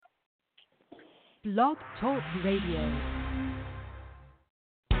Blog Talk Radio.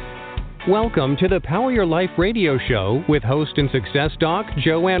 Welcome to the Power Your Life radio show with host and success doc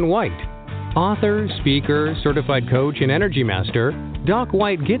Joanne White. Author, speaker, certified coach, and energy master, Doc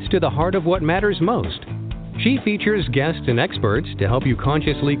White gets to the heart of what matters most. She features guests and experts to help you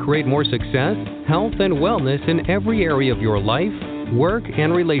consciously create more success, health, and wellness in every area of your life, work,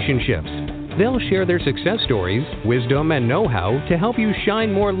 and relationships. They'll share their success stories, wisdom, and know-how to help you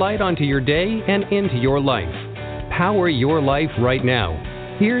shine more light onto your day and into your life. Power your life right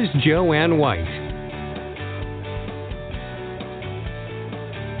now. Here's Joanne White.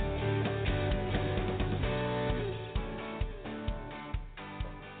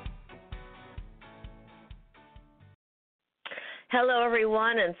 Hello,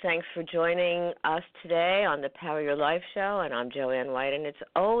 everyone, and thanks for joining us today on the Power Your Life show. And I'm Joanne White, and it's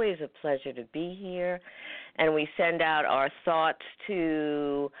always a pleasure to be here. And we send out our thoughts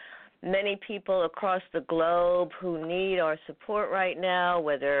to many people across the globe who need our support right now,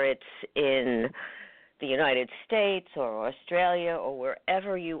 whether it's in the United States or Australia or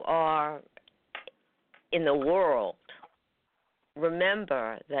wherever you are in the world.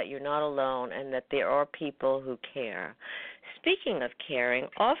 Remember that you're not alone and that there are people who care. Speaking of caring,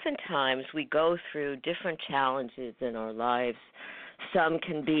 oftentimes we go through different challenges in our lives. Some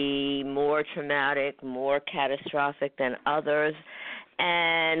can be more traumatic, more catastrophic than others.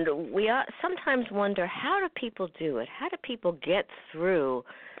 And we sometimes wonder, how do people do it? How do people get through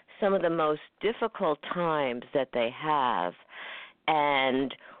some of the most difficult times that they have?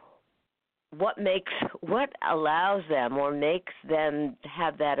 And what allows them or makes them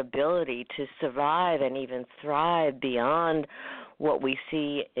have that ability to survive and even thrive beyond what we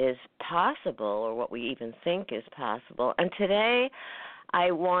see is possible or what we even think is possible? And today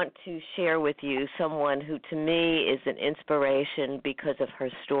I want to share with you someone who to me is an inspiration because of her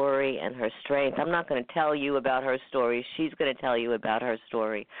story and her strength. I'm not going to tell you about her story. She's going to tell you about her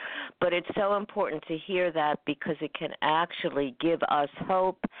story. But it's so important to hear that because it can actually give us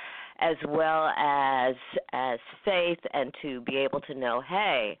hope as well as faith, and to be able to know,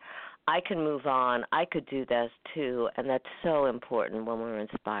 hey, I can move on, I could do this too, and that's so important when we're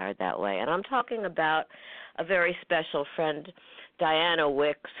inspired that way. And I'm talking about a very special friend, Diana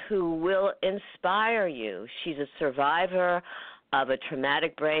Wicks, who will inspire you. She's a survivor of a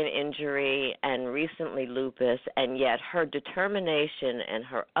traumatic brain injury and recently lupus, and yet her determination and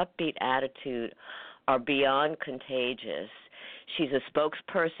her upbeat attitude are beyond contagious. She's a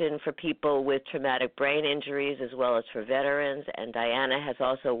spokesperson for people with traumatic brain injuries as well as for veterans, and Diana has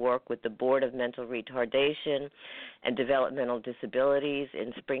also worked with the Board of Mental Retardation and Developmental Disabilities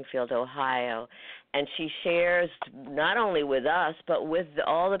in Springfield, Ohio. And she shares not only with us but with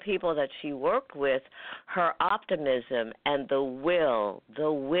all the people that she worked with her optimism and the will,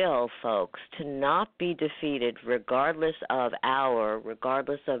 folks, to not be defeated regardless of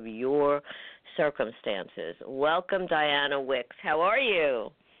your circumstances. Welcome, Diana Wicks. How are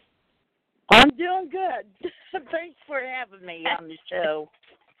you? I'm doing good. Thanks for having me on the show.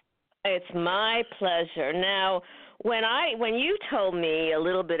 It's my pleasure. Now, when you told me a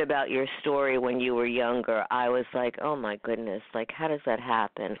little bit about your story when you were younger, I was like, oh my goodness, like how does that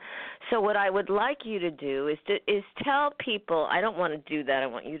happen? So what I would like you to do is tell people, I don't want to do that, I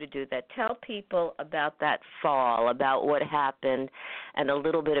want you to do that. Tell people about that fall, about what happened, and a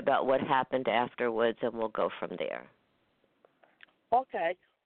little bit about what happened afterwards, and we'll go from there. Okay.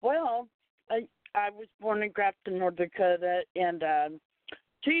 Well, I was born in Grafton, North Dakota, and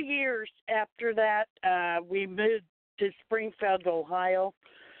 2 years after that, we moved to Springfield, Ohio.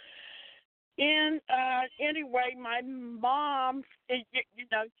 And anyway, my mom, she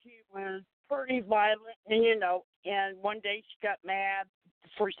was pretty violent, and one day she got mad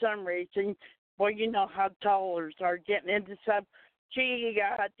for some reason. Well, you know how toddlers are getting into stuff. She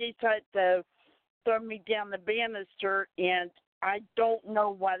decided to throw me down the banister, and I don't know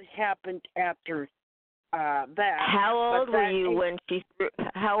what happened after that. How old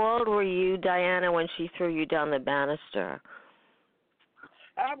were you, Diana, when she threw you down the banister?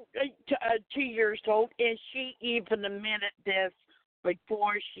 I'm 2 years old, and she even admitted this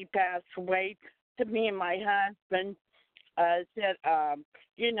before she passed away to me and my husband. Said, I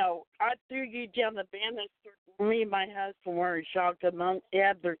threw you down the banister. Me and my husband were in shock among the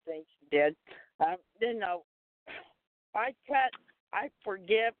other things she did. I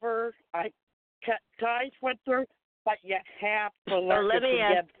forgive her. I cut ties with her, but you have to learn to forgive. Let me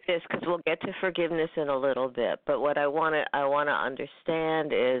ask this, because we'll get to forgiveness in a little bit. But what I want to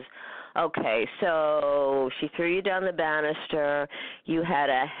understand is, okay, so she threw you down the banister. You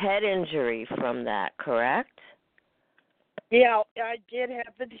had a head injury from that, correct? Yeah, I did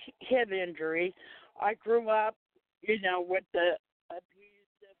have a head injury. I grew up, with the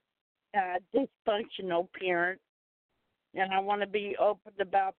abusive, dysfunctional parent, and I want to be open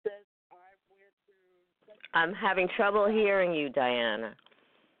about this. I went through. I'm having trouble hearing you, Diana.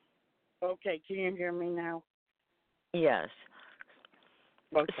 Okay, can you hear me now? Yes.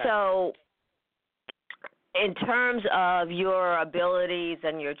 Okay. So, in terms of your abilities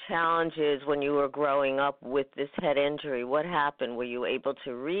and your challenges when you were growing up with this head injury, what happened? Were you able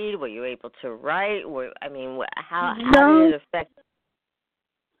to read? Were you able to write? How did it affect?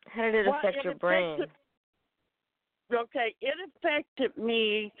 How did it affect your brain? Okay, it affected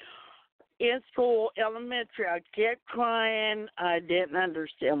me in school, elementary. I kept crying. I didn't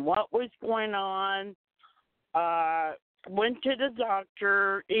understand what was going on. Went to the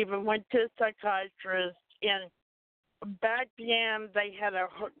doctor, even went to a psychiatrist. And back then, they had a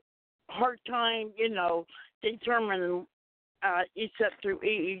hard time, determining, except through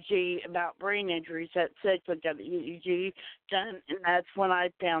EEG, about brain injuries. That said, we got the EEG done, and that's when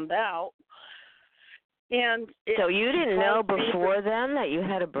I found out. And so you didn't know before then that you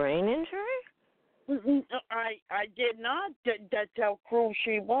had a brain injury? I did not. That's how cruel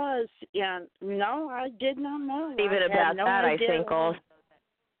she was, and no, I did not know. Even about that,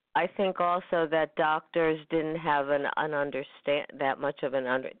 I think also that doctors didn't have that much of an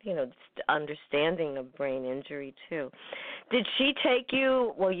understanding of brain injury too. Did she take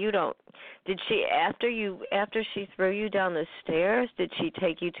you? Well, you don't. Did she after she threw you down the stairs? Did she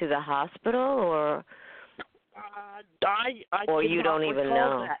take you to the hospital or? Or you don't even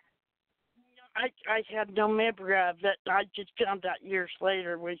know? That. I had no memory of it. I just found out years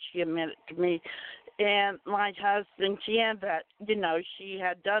later when she admitted to me. And my husband, she had that, she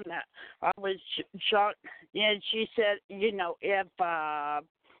had done that. I was shocked. And she said, if, I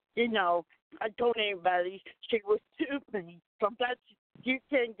told anybody, she would sue me. So that's, you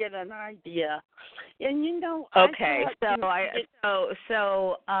can get an idea. And, Okay,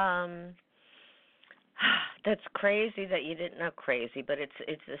 that's crazy that you didn't know crazy, but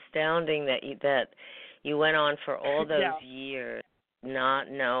it's astounding that you went on for all those years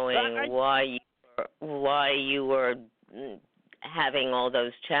not knowing why you were having all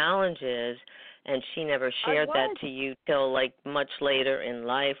those challenges, and she never shared that to you till like much later in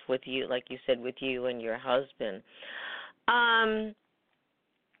life with you, like you said, with you and your husband.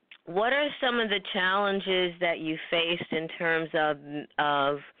 What are some of the challenges that you faced in terms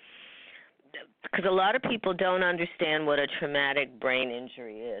of because a lot of people don't understand what a traumatic brain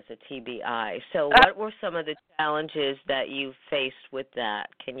injury is, a TBI. So what were some of the challenges that you faced with that?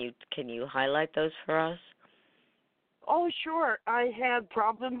 Can you highlight those for us? Oh, sure. I had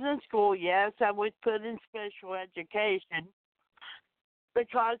problems in school, yes. I was put in special education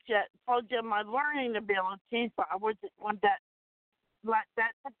because that told them my learning abilities, but I wasn't one that let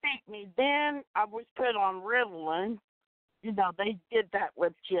that defeat me. Then I was put on Ritalin. They did that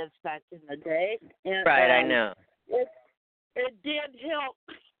with kids back in the day. And, right, I know. It did help.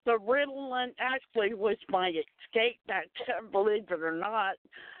 The Ritalin actually was my escape back then, believe it or not.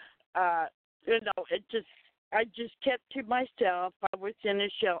 I just kept to myself. I was in a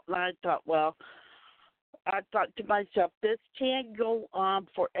shelter, and I thought to myself, this can't go on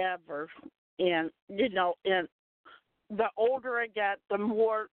forever. And, and the older I got, the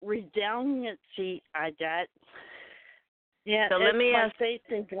more redundancy I got. Yeah, so let me ask faith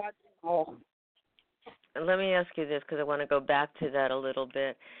in God. Let me ask you this, because I want to go back to that a little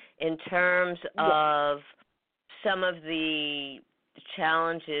bit. In terms of some of the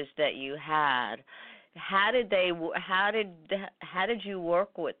challenges that you had, how did you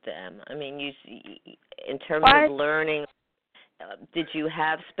work with them? I mean, in terms of learning, did you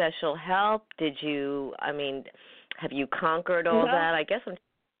have special help? Have you conquered all that? I guess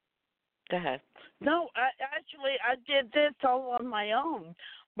go ahead. No, I did this all on my own.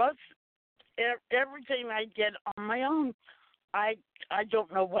 Everything I did on my own. I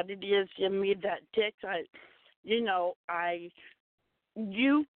don't know what it is in me that ticks.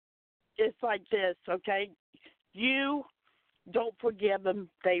 It's like this, okay? You don't forgive them,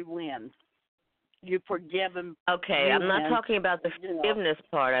 they win. You forgive them. Okay, I'm not talking about the forgiveness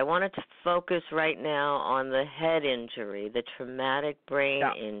part. I wanted to focus right now on the head injury, the traumatic brain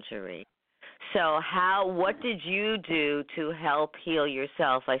injury. So what did you do to help heal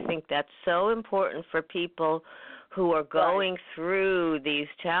yourself? I think that's so important for people who are going through these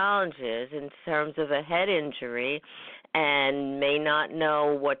challenges in terms of a head injury and may not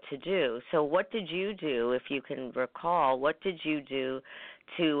know what to do. So what did you do, if you can recall, what did you do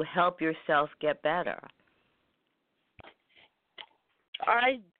to help yourself get better?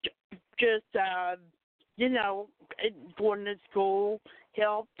 I just, going to school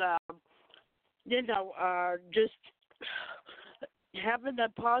helped. Just having a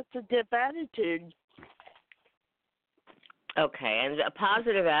positive attitude. Okay, and a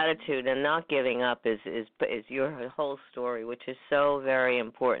positive attitude and not giving up is your whole story, which is so very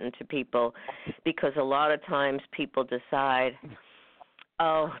important to people, because a lot of times people decide,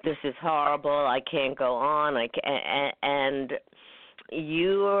 oh, this is horrible, I can't go on, and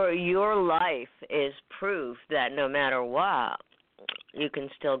your life is proof that no matter what, you can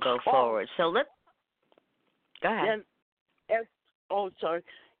still go forward. So go ahead. Sorry.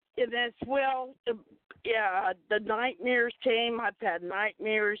 And as well, the nightmares came. I've had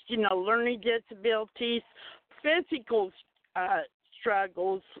nightmares, learning disabilities, physical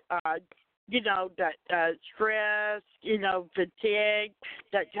struggles, that stress, fatigue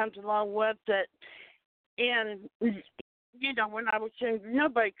that comes along with it. And, when I was younger,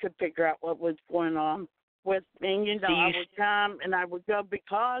 nobody could figure out what was going on with me. I would come and I would go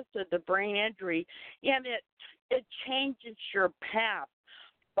because of the brain injury. And it changes your path.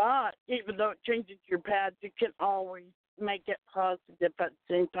 But even though it changes your path, you can always make it positive at the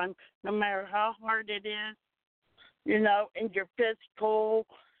same time, no matter how hard it is, and your physical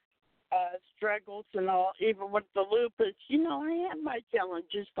struggles and all. Even with the lupus, I had my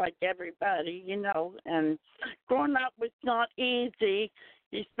challenges like everybody, and growing up was not easy,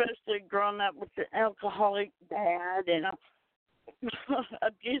 especially growing up with an alcoholic dad and a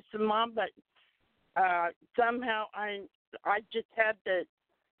abusive mom, but somehow I just had to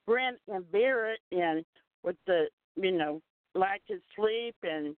grin and bear it, and with the lack of sleep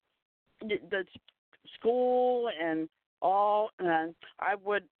and the school and all, and I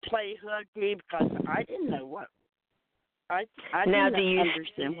would play hooky because I didn't know what I didn't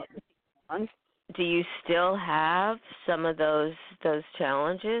understand what was going on. Do you still have some of those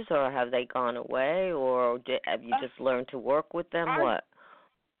challenges, or have they gone away, or have you just learned to work with them? What?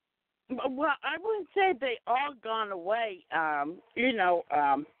 Well, I wouldn't say they all gone away.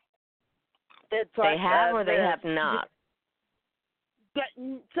 It's they have or they have not. But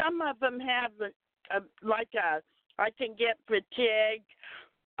some of them have, I can get fatigued,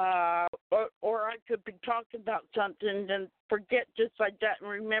 or I could be talking about something and forget just like that and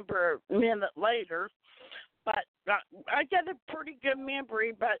remember a minute later. But I got a pretty good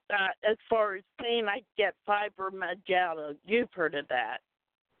memory, but as far as pain, I get fibromyalgia. You've heard of that.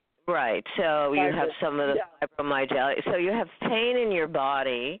 Right, so you have some of the fibromyalgia. So you have pain in your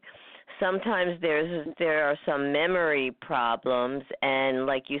body. Sometimes there are some memory problems, and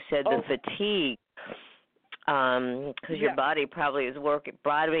like you said, the fatigue, because your body probably is working,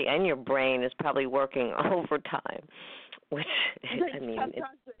 body and your brain is probably working overtime, which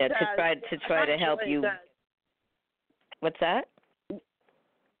to try to help you. What's that?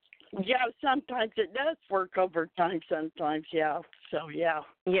 Yeah, sometimes it does work overtime. Sometimes, yeah. So yeah.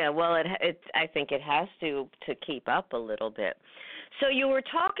 Yeah, well, I think it has to keep up a little bit. So you were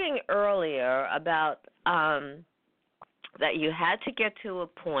talking earlier about that you had to get to a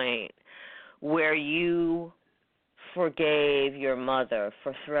point where you forgave your mother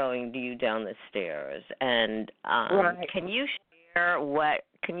for throwing you down the stairs, and right. Can you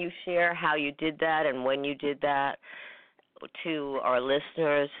share how you did that and when you did that to our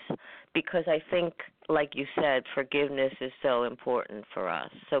listeners? Because I think, like you said, forgiveness is so important for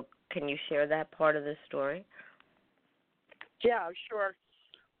us. So can you share that part of the story? Yeah, sure.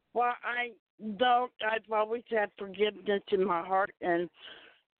 Well, I've always had forgiveness in my heart, and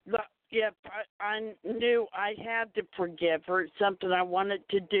I knew I had to forgive her. It's something I wanted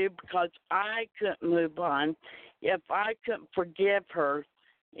to do because I couldn't move on. If I couldn't forgive her,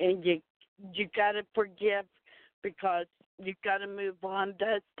 and you got to forgive because you got to move on.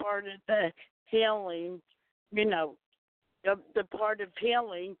 That's part of the healing, the part of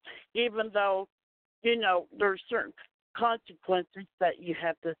healing, even though, there's certain consequences that you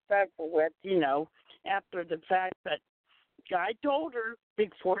have to suffer with, after the fact. But I told her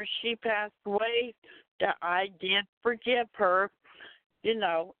before she passed away that I did forgive her, and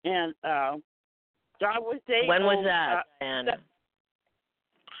I was able. When was that, Diana?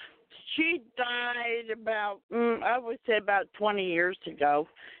 She died about, I would say about 20 years ago.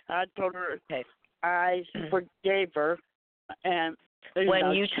 I told her I forgave her. And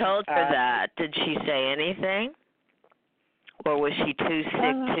when you told her that, did she say anything? Or was she too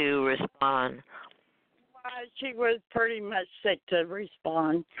sick to respond? She was pretty much sick to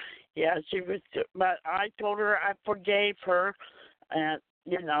respond. Yeah, she was. But I told her I forgave her. And,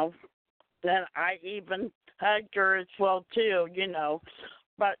 then I even hugged her as well, too,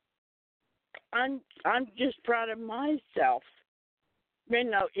 But I'm just proud of myself,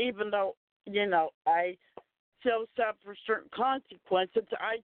 even though, I still suffer certain consequences.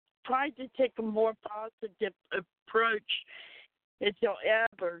 I tried to take a more positive approach until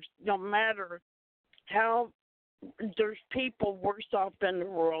ever, no matter how there's people worse off in the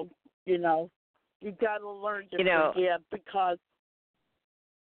world, you know. You got to learn to forgive because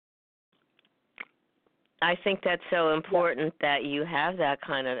I think that's so important that you have that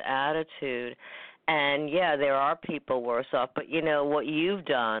kind of attitude. And, yeah, there are people worse off. But, you know, what you've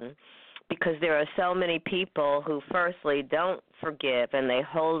done, because there are so many people who, firstly, don't forgive, and they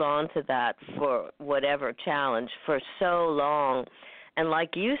hold on to that for whatever challenge for so long. And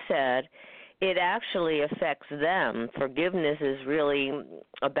like you said, it actually affects them. Forgiveness is really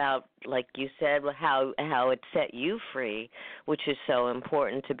about, like you said, how it set you free, which is so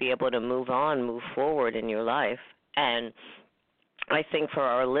important to be able to move on, move forward in your life. And I think for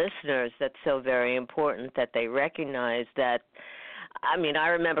our listeners, that's so very important that they recognize that. I mean, I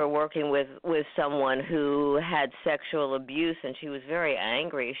remember working with someone who had sexual abuse, and she was very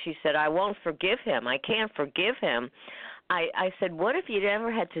angry. She said, I won't forgive him. I can't forgive him. I said, what if you never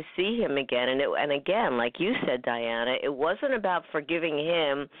had to see him again? And again, like you said, Diana, it wasn't about forgiving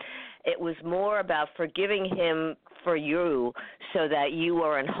him. It was more about forgiving him for you so that you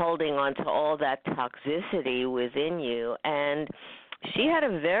weren't holding on to all that toxicity within you. And she had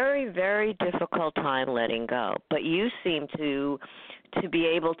a very, very difficult time letting go. But you seem to be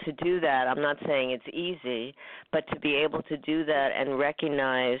able to do that. I'm not saying it's easy, but to be able to do that and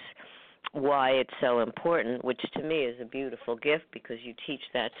recognize why it's so important, which to me is a beautiful gift because you teach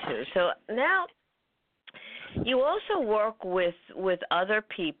that too. So now you also work with other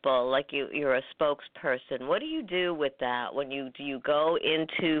people, like you're a spokesperson. What do you do with that? Do you go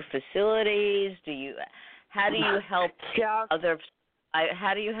into facilities? How do you help other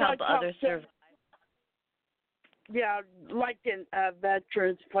survivors? Yeah, like in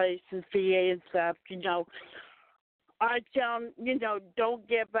veterans places, VA and stuff, you know. I tell them, you know, don't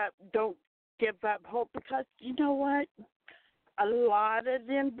give up hope, because you know what? A lot of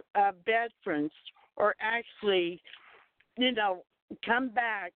them veterans are actually, you know, come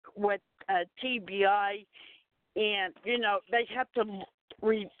back with TBI, and, you know, they have to,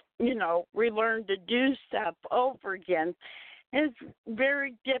 relearn to do stuff over again. It's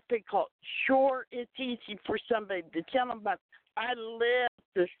very difficult. Sure, it's easy for somebody to tell them, but I live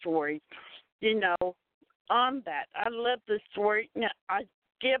the story, you know, on that. I live the story. I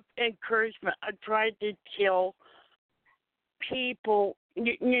give encouragement. I try to tell people,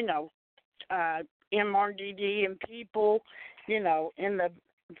 MRDD and people, you know, in the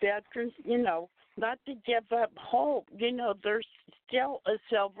veterans, you know, not to give up hope. You know, there's still a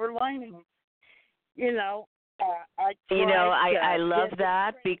silver lining. You know, I love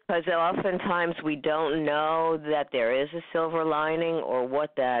that, because oftentimes we don't know that there is a silver lining or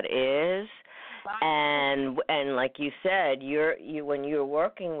what that is. And like you said, when you're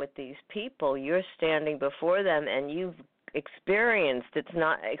working with these people, you're standing before them and you've experienced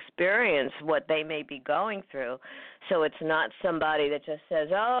what they may be going through. So it's not somebody that just says,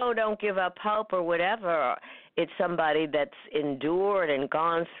 oh, don't give up hope or whatever. It's somebody that's endured and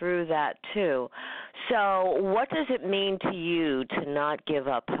gone through that too. So what does it mean to you to not give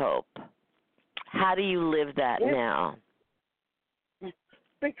up hope? How do you live that now?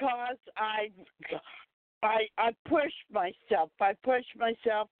 Because I push myself.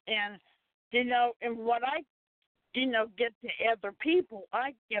 And, you know, and what I, you know, get to other people,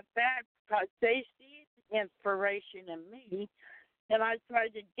 I get back because they see the inspiration in me, and I try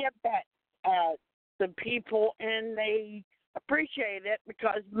to get that to people, and they appreciate it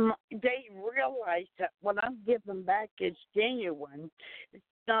because they realize that what I'm giving back is genuine. It's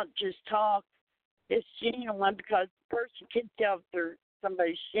not just talk. It's genuine, because the person can tell if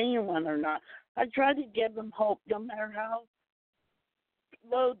somebody's genuine or not. I try to give them hope no matter how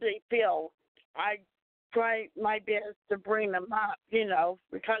low they feel. I try my best to bring them up, you know,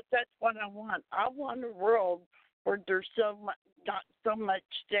 because that's what I want. I want a world where there's not so much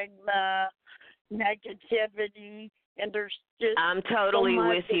stigma, negativity, and there's just I'm totally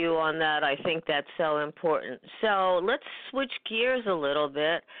with you on that. I think that's so important. So let's switch gears a little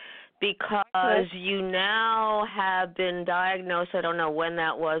bit, because you now have been diagnosed, I don't know when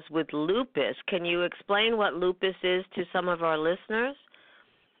that was, with lupus. Can you explain what lupus is to some of our listeners?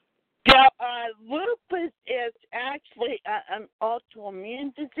 Yeah, lupus is actually an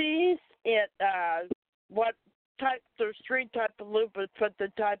autoimmune disease. There's 3 types of lupus, but the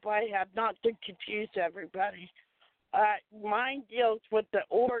type I have, not to confuse everybody, mine deals with the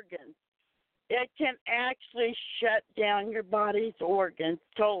organs. It can actually shut down your body's organs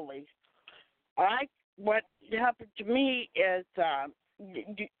totally. What happened to me is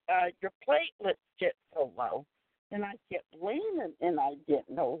your platelets get so low. And I kept leaning, and I didn't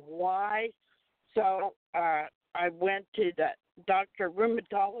know why. So I went to the doctor,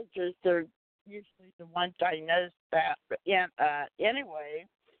 rheumatologist. They're usually the ones I noticed that. But anyway,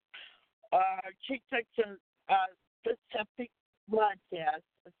 she took some specific blood tests,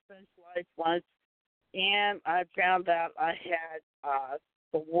 a specialized ones, and I found out I had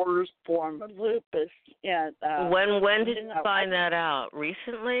the worst form of lupus. And when did you find that out?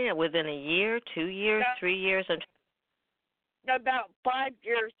 Recently? Within a year, 2 years, 3 years? About 5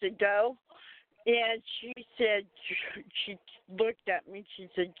 years ago. And she said, she looked at me, she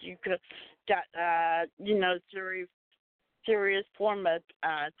said, you could got, serious form of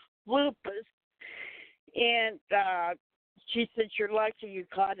lupus. And she said, you're lucky you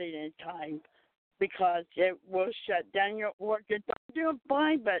caught it in time because it will shut down your organs. I'm doing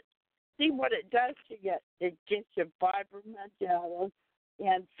fine, but see what it does to you. It gets your fibromyalgia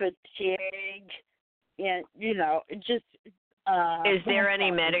and fatigue, and, it just... Is there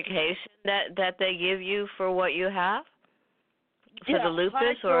any medication that they give you for what you have? For the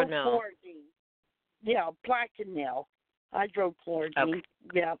lupus or no? Yeah, Plaquenil, hydrochloroquine. Okay.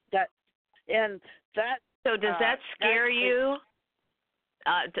 Yeah, that. So does that scare you?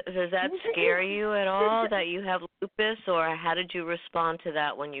 Does that scare you at all that you have lupus, or how did you respond to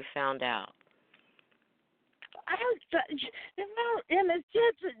that when you found out? And it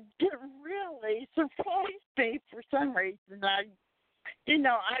didn't really surprise me for some reason. I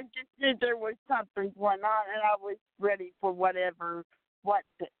just knew there was something going on, and I was ready for what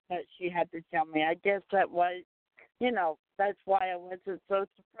that she had to tell me. I guess that was, that's why I wasn't so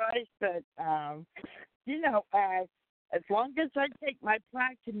surprised. But, as long as I take my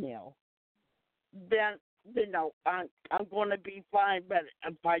Plaquenil, then, I'm going to be fine. But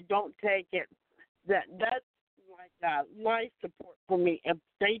if I don't take it, that's like life support for me. If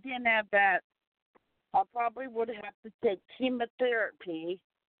they didn't have that, I probably would have to take chemotherapy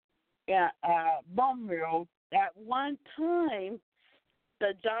and bone marrow. At one time,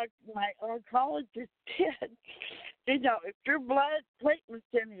 my oncologist said, if your blood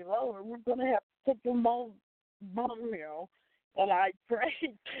platelets any lower, we're going to have to take a bone marrow. And I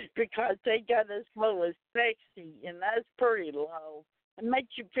prayed because they got as low as 60, and that's pretty low. It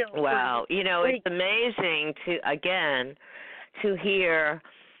makes you feel wow. It's amazing to hear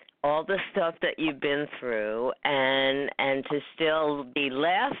all the stuff that you've been through and to still be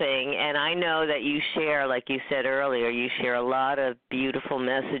laughing. And I know that you share, like you said earlier, you share a lot of beautiful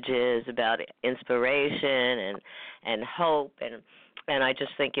messages about inspiration and hope, and I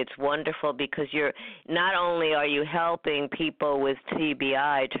just think it's wonderful because you're not only are you helping people with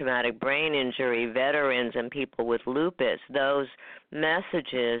TBI, traumatic brain injury, veterans, and people with lupus, those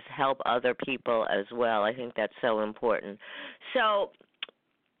messages help other people as well. I think that's so important. So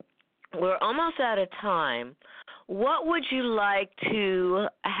we're almost out of time. What would you like to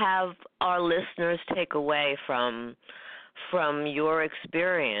have our listeners take away from your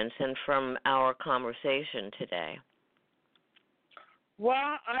experience and from our conversation today?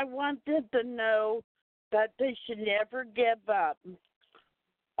 Well, I want them to know that they should never give up.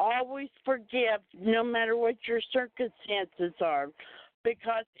 Always forgive, no matter what your circumstances are,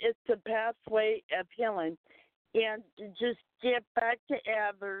 because it's the pathway of healing. And to just give back to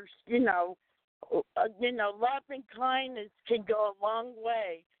others, love and kindness can go a long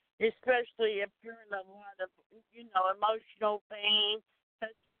way, especially if you're in a lot of, emotional pain,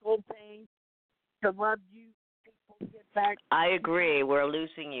 physical pain. To love you. Get back. I agree. We're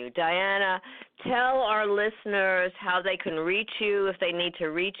losing you. Diana, tell our listeners how they can reach you if they need to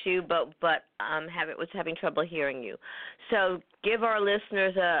reach you, but was having trouble hearing you. So give our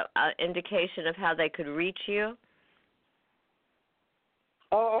listeners a indication of how they could reach you.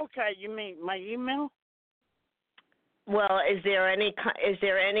 Oh, okay. You mean my email? Well, is there any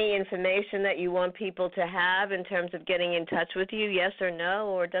information that you want people to have in terms of getting in touch with you? Yes or no,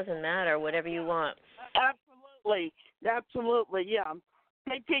 or it doesn't matter, whatever you want. Absolutely, yeah.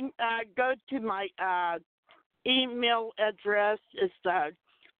 They can go to my email address. It's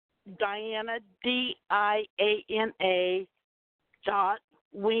Diana, Diana,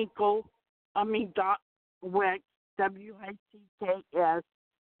 Wicks, Wicks,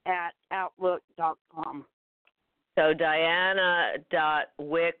 @outlook.com. So Diana.Wicks,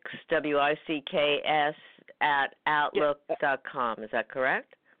 Wicks, @outlook.com. Is that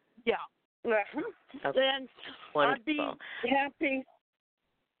correct? Yeah. Okay. Then Wonderful. I'd be happy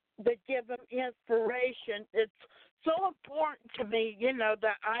to give them inspiration. It's so important to me,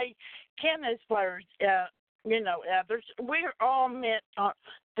 that I can inspire, others. We're all meant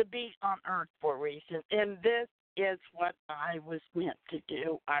to be on Earth for a reason, and this is what I was meant to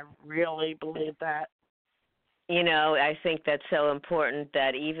do. I really believe that. You know, I think that's so important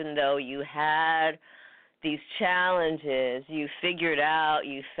that even though you had these challenges, you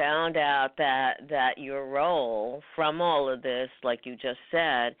found out that your role from all of this, like you just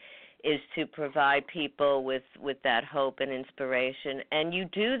said, is to provide people with that hope and inspiration. And you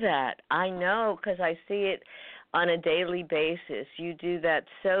do that. I know, because I see it on a daily basis. You do that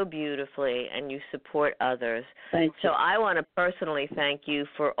so beautifully, and you support others. Thank you. So I want to personally thank you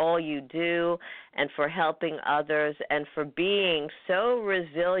for all you do and for helping others and for being so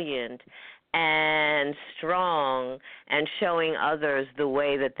resilient and strong and showing others the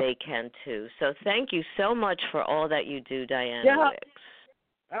way that they can too. So thank you so much for all that you do, Diana Wicks.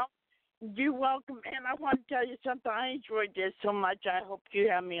 Well, you're welcome. And I want to tell you something. I enjoyed this so much. I hope you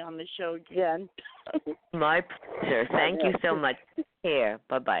have me on the show again. My pleasure. Thank you so much. Here.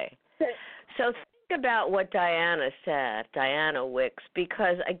 Bye-bye. So think about what Diana said, Diana Wicks,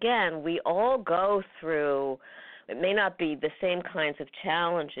 because, again, we all go through, it may not be the same kinds of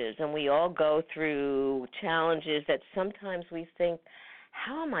challenges, and we all go through challenges that sometimes we think,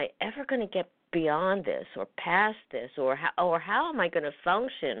 how am I ever going to get beyond this or past this, or how am I going to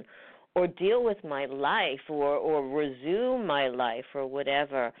function or deal with my life or resume my life or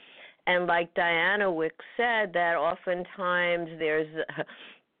whatever. And like Diana Wicks said, that oftentimes there's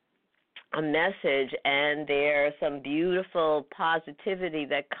a message and there's some beautiful positivity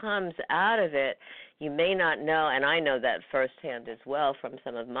that comes out of it. You may not know, and I know that firsthand as well from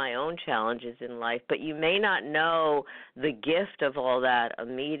some of my own challenges in life, but you may not know the gift of all that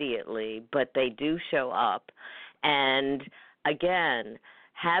immediately, but they do show up. And again,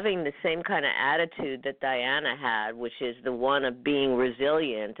 having the same kind of attitude that Diana had, which is the one of being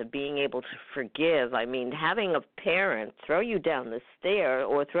resilient, of being able to forgive. I mean, having a parent throw you down the stair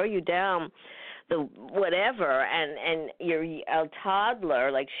or throw you down the whatever, and you're a toddler,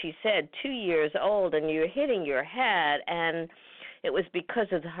 like she said, 2 years old, and you're hitting your head, and it was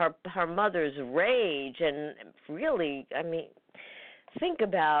because of her mother's rage. And really, I mean, think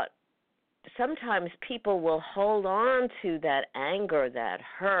about, sometimes people will hold on to that anger, that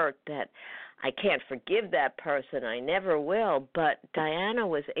hurt, that I can't forgive that person, I never will. But Diana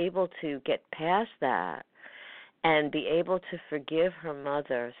was able to get past that and be able to forgive her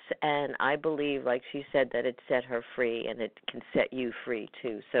mother. And I believe, like she said, that it set her free, and it can set you free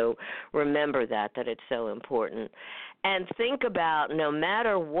too. So remember that it's so important. And think about, no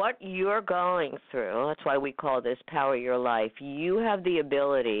matter what you're going through, that's why we call this Power Your Life, you have the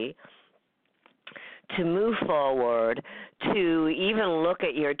ability to move forward, to even look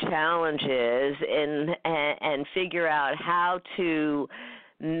at your challenges and figure out how to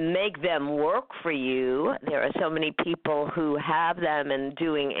make them work for you. There are so many people who have them and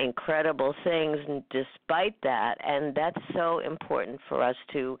doing incredible things despite that, and that's so important for us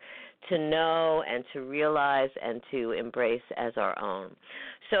to know and to realize and to embrace as our own.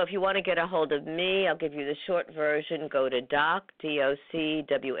 So if you want to get a hold of me, I'll give you the short version. Go to docwhite.org,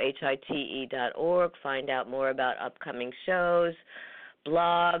 find out more about upcoming shows,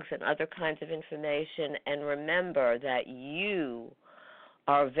 blogs, and other kinds of information. And remember that you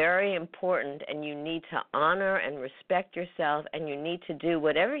are very important, and you need to honor and respect yourself, and you need to do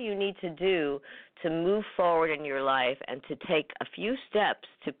whatever you need to do to move forward in your life and to take a few steps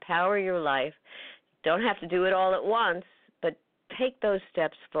to power your life. Don't have to do it all at once, but take those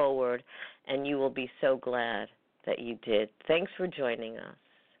steps forward, and you will be so glad that you did. Thanks for joining us.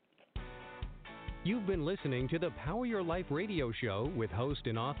 You've been listening to the Power Your Life radio show with host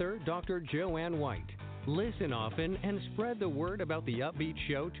and author Dr. Joanne White. Listen often and spread the word about the Upbeat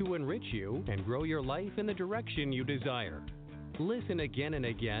show to enrich you and grow your life in the direction you desire. Listen again and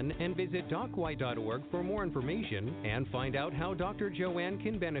again, and visit docwhite.org for more information and find out how Dr. Joanne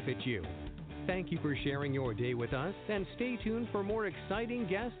can benefit you. Thank you for sharing your day with us, and stay tuned for more exciting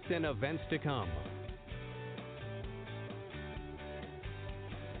guests and events to come.